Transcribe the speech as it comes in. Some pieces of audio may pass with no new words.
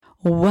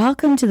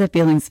Welcome to the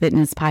Feelings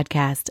Fitness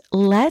Podcast.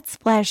 Let's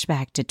flash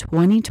back to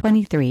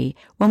 2023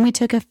 when we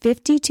took a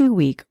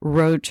 52-week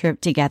road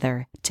trip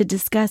together to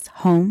discuss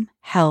home,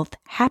 health,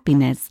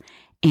 happiness,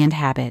 and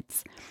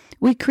habits.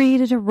 We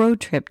created a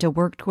road trip to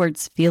work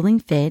towards feeling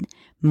fit,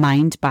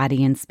 mind,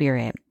 body, and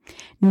spirit.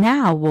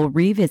 Now we'll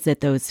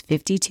revisit those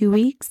 52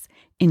 weeks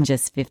in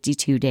just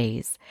 52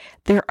 days.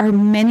 There are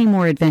many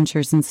more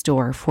adventures in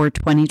store for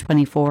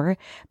 2024,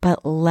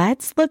 but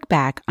let's look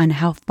back on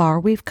how far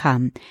we've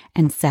come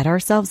and set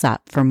ourselves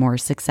up for more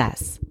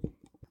success.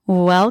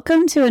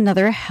 Welcome to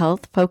another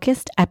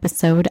health-focused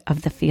episode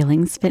of the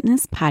Feelings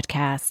Fitness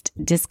Podcast.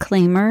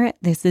 Disclaimer,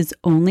 this is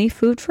only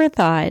food for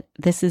thought.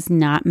 This is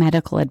not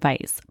medical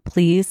advice.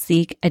 Please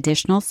seek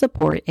additional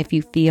support if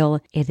you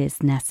feel it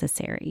is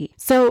necessary.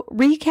 So,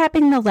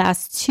 recapping the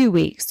last 2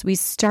 weeks, we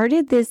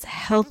started this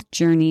health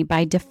journey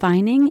by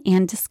defining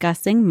and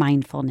discussing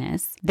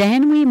mindfulness.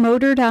 Then we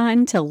motored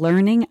on to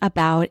learning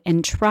about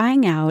and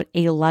trying out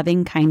a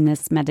loving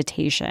kindness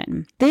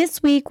meditation.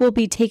 This week, we'll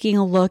be taking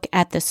a look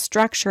at the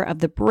structure of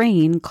the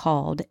brain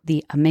called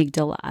the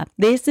amygdala.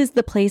 This is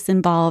the place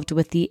involved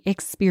with the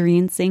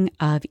experiencing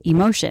of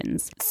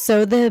emotions.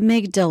 So the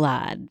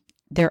amygdala,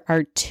 there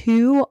are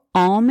two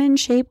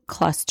almond-shaped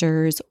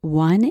clusters,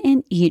 one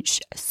in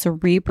each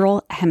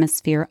cerebral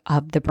hemisphere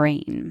of the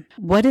brain.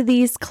 What do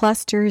these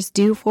clusters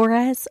do for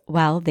us?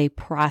 Well, they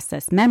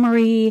process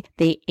memory,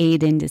 they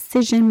aid in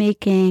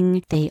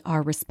decision-making, they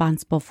are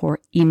responsible for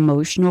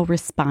emotional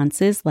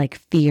responses like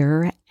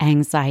fear,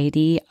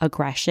 anxiety,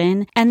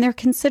 aggression, and they're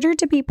considered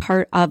to be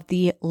part of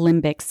the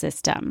limbic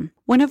system.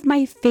 One of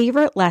my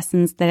favorite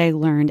lessons that I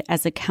learned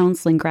as a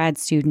counseling grad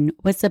student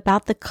was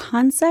about the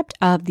concept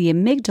of the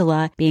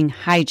amygdala being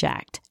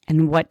hijacked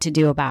and what to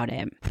do about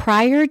it.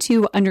 Prior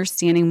to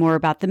understanding more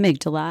about the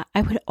amygdala,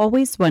 I would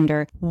always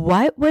wonder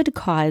what would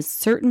cause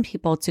certain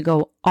people to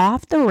go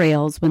off the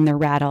rails when they're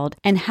rattled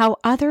and how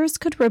others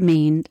could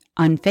remain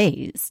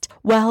unfazed.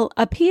 Well,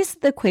 a piece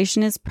of the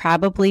equation is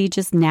probably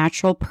just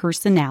natural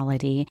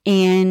personality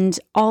and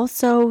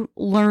also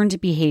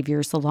learned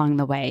behaviors along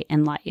the way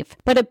in life.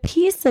 But a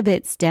piece of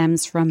it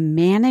stems from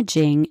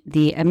managing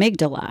the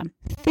amygdala.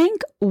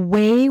 Think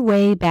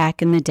way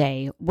back in the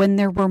day when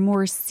there were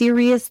more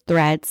serious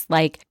threats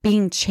like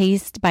being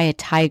chased by a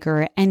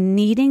tiger and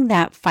needing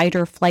that fight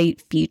or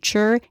flight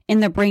feature in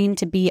the brain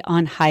to be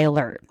on high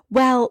alert.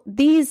 Well,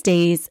 these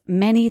days,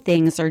 many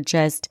things are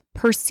just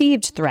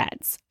perceived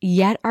threats,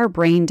 yet our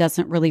brain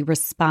doesn't really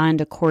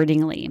respond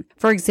accordingly.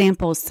 For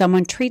example,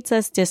 someone treats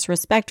us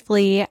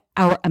disrespectfully,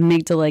 our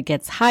amygdala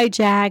gets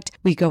hijacked,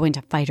 we go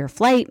into fight or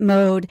flight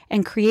mode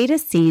and create a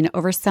scene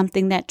over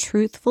something that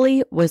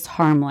truthfully was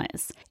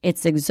harmless.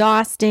 It's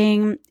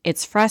exhausting,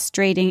 it's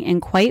frustrating,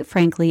 and quite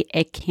frankly,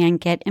 it can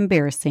get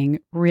embarrassing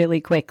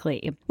really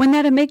quickly. When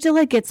that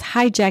amygdala gets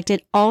hijacked,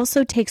 it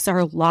also takes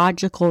our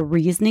logical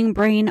reasoning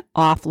brain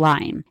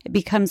offline. It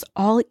becomes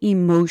all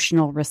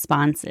emotional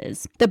responses.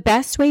 The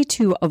best way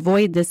to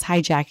avoid this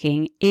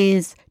hijacking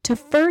is to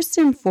first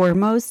and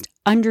foremost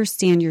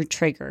understand your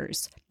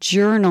triggers.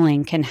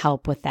 Journaling can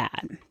help with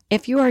that.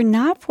 If you are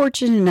not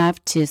fortunate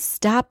enough to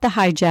stop the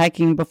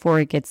hijacking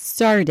before it gets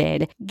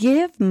started,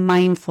 give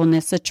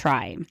mindfulness a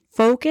try.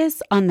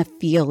 Focus on the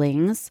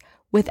feelings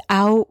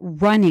without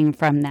running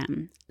from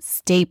them.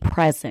 Stay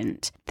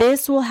present.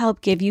 This will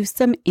help give you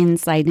some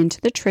insight into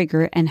the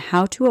trigger and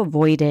how to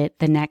avoid it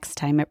the next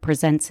time it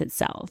presents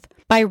itself.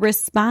 By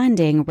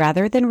responding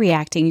rather than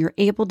reacting, you're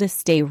able to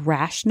stay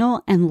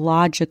rational and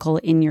logical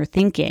in your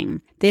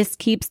thinking. This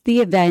keeps the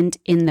event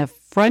in the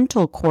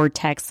frontal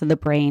cortex of the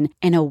brain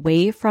and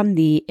away from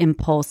the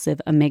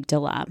impulsive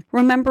amygdala.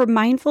 Remember,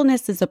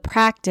 mindfulness is a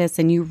practice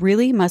and you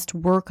really must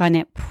work on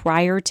it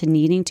prior to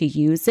needing to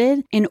use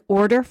it in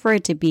order for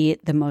it to be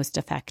the most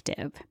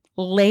effective.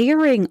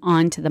 Layering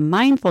onto the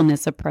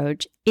mindfulness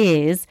approach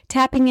is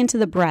tapping into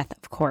the breath,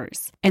 of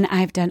course. And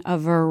I've done a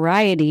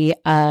variety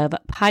of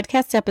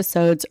podcast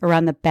episodes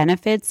around the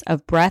benefits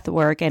of breath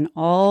work and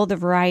all the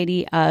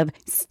variety of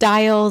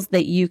styles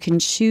that you can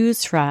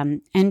choose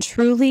from. And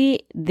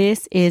truly,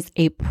 this is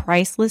a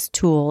priceless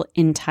tool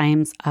in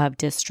times of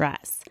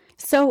distress.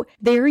 So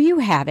there you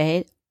have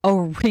it. A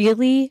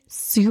really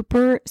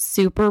super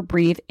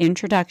brief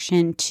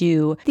introduction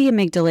to the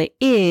amygdala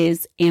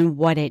is and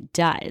what it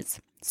does.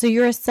 So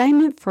your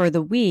assignment for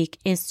the week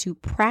is to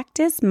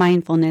practice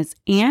mindfulness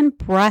and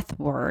breath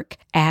work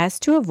as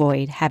to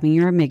avoid having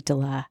your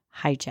amygdala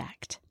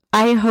hijacked.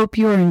 I hope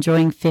you are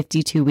enjoying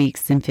 52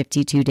 weeks and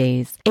 52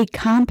 days, a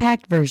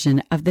compact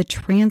version of the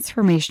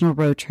transformational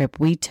road trip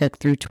we took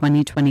through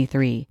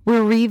 2023.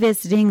 We're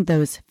revisiting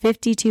those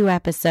 52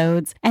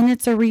 episodes, and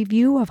it's a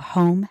review of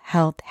home,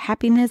 health,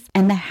 happiness,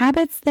 and the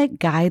habits that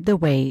guide the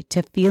way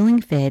to feeling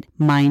fit,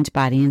 mind,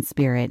 body, and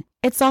spirit.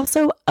 It's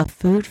also a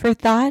food for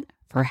thought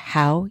for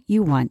how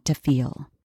you want to feel.